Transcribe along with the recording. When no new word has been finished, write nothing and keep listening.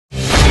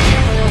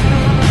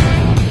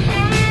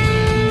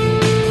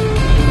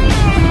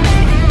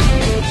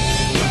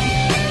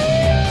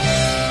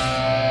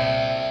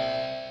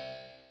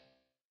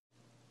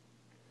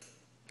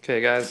Okay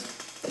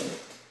guys,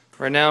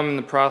 right now I'm in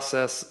the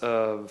process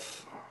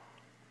of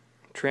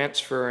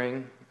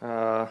transferring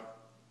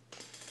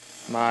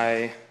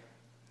my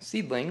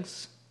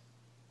seedlings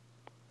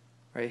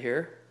right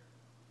here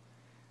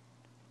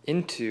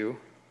into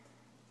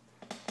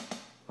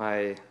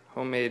my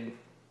homemade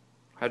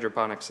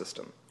hydroponic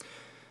system.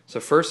 So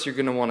first you're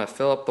going to want to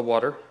fill up the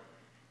water.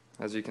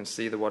 As you can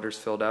see, the water's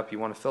filled up. You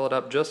want to fill it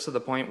up just to the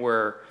point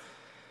where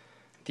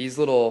these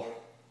little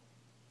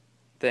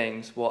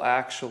things will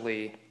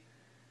actually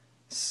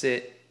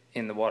sit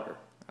in the water.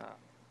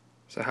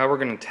 So how we're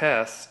going to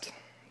test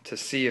to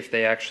see if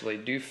they actually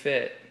do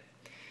fit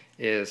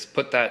is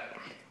put that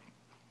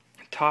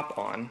top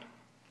on,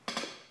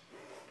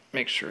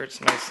 make sure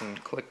it's nice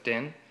and clicked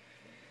in,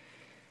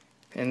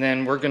 and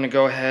then we're going to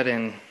go ahead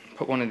and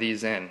put one of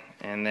these in,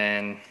 and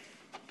then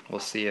we'll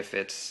see if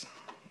it's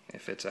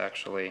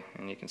actually,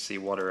 and you can see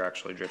water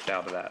actually dripped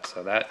out of that.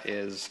 So that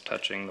is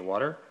touching the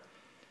water,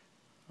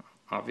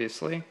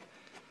 obviously.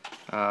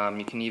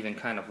 You can even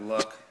kind of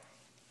look,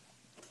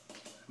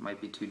 it might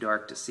be too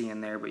dark to see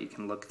in there, but you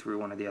can look through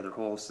one of the other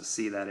holes to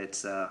see that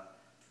it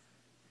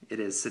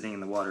is sitting in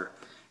the water.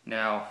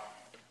 Now,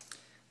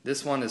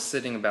 this one is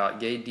sitting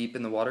about yay deep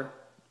in the water,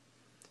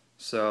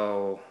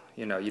 so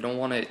you don't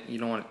want it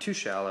too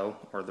shallow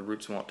or the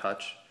roots won't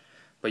touch,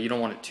 but you don't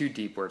want it too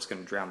deep where it's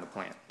going to drown the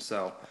plant.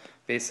 So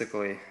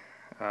basically,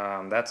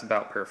 that's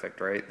about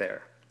perfect right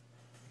there.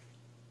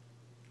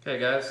 Okay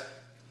guys,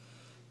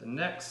 the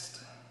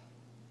next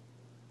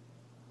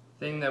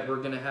thing that we're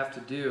going to have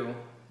to do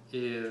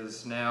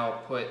is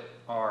now put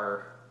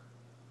our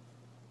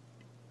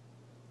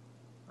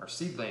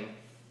seedling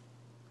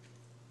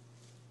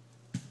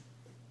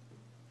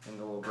in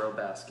the little grow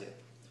basket.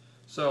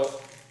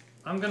 So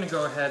I'm going to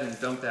go ahead and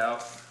dump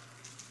out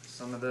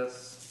some of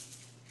this,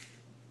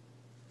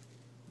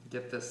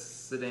 get this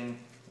sitting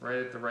right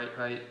at the right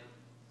height,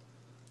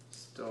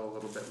 still a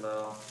little bit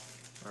low,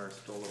 or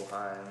still a little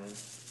high, I mean.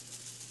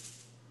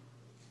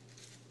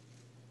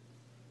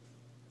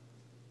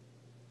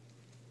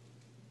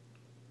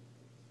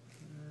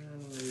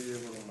 Maybe a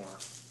little more.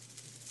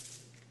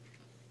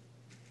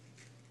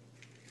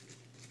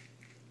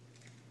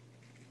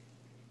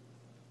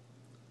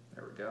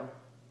 There we go.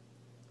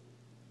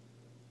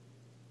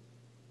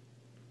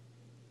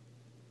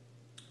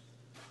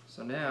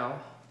 So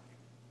now,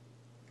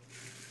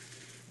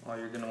 all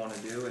you're going to want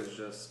to do is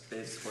just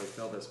basically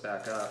fill this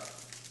back up.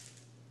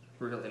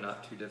 Really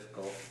not too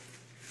difficult.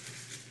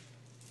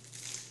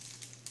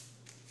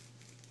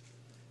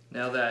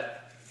 Now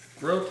that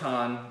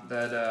Groton,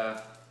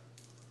 that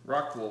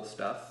Rockwool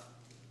stuff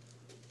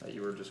that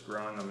you were just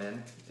growing them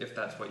in, if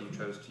that's what you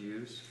chose to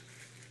use,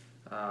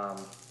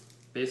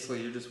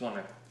 basically you just want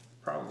to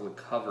probably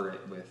cover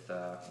it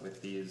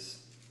with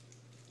these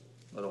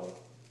little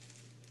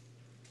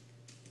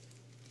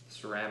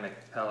ceramic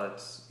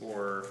pellets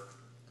or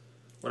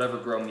whatever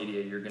grow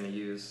media you're going to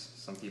use.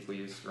 Some people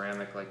use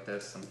ceramic like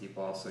this, some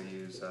people also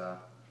use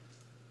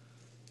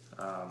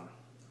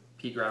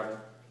pea gravel,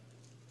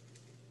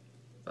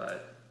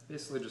 but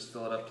basically just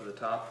fill it up to the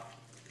top.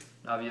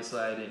 Obviously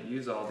I didn't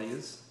use all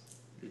these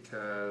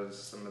because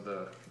some of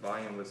the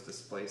volume was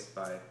displaced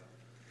by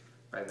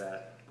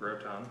that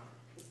Groton.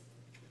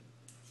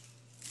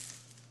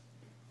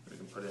 We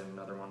can put in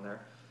another one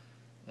there.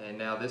 And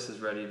now this is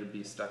ready to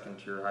be stuck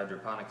into your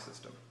hydroponic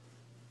system.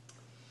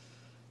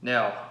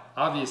 Now,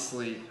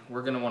 obviously,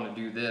 we're going to want to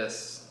do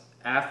this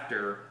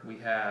after we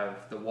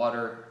have the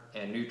water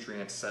and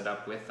nutrients set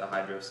up with the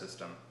hydro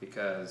system,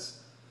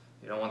 because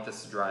you don't want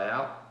this to dry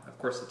out. Of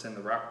course, it's in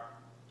the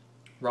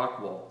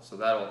Rockwool, so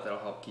that'll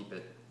help keep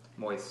it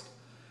moist.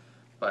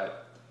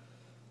 But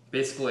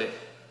basically,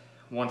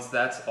 once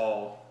that's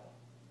all,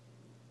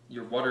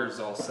 your water is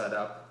all set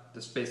up,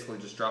 this basically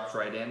just drops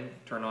right in.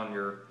 Turn on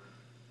your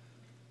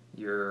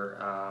air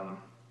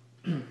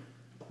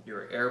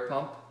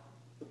pump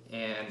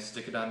and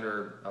stick it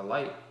under a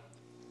light.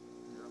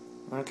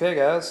 Okay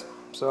guys,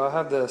 so I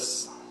have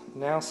this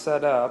now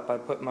set up. I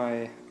put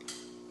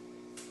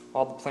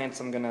all the plants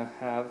I'm gonna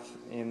have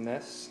in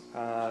this.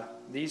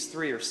 These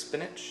three are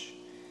spinach,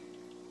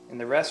 and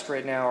the rest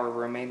right now are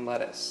romaine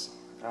lettuce.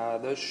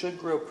 Those should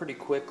grow pretty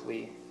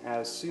quickly.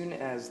 As soon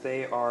as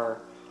they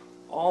are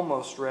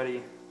almost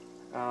ready,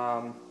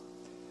 I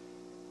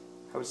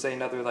would say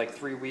another like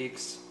 3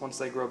 weeks. Once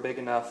they grow big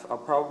enough, I'll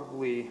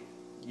probably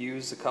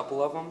use a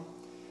couple of them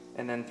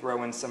and then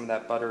throw in some of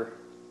that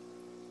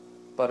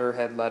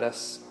butterhead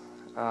lettuce,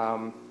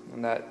 and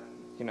that,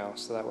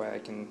 so that way I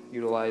can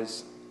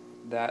utilize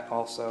that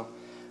also.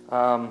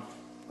 Well,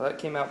 that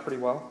came out pretty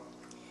well.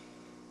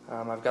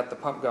 I've got the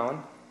pump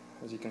going,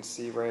 as you can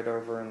see right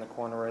over in the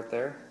corner right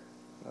there.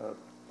 The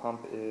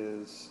pump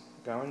is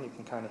going, you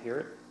can kind of hear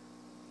it.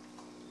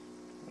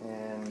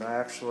 And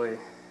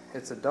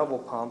it's a double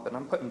pump, and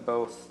I'm putting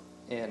both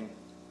in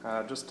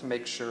just to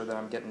make sure that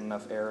I'm getting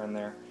enough air in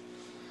there.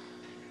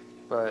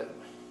 But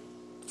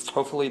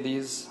hopefully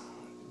these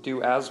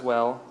do as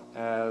well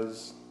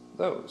as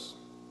those,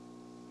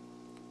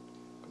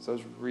 because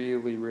those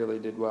really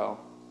did well.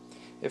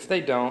 If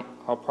they don't,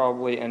 I'll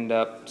probably end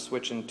up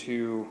switching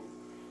to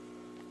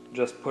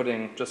just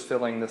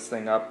filling this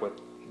thing up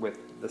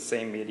with the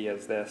same media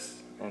as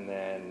this, and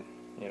then,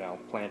 you know,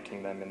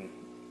 planting them in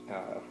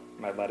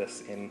my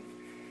lettuce in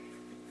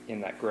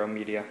that grow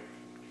media.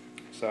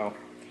 So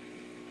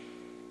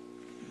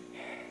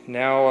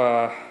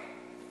now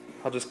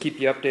I'll just keep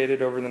you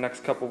updated over the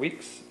next couple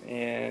weeks,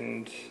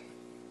 and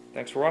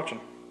thanks for watching.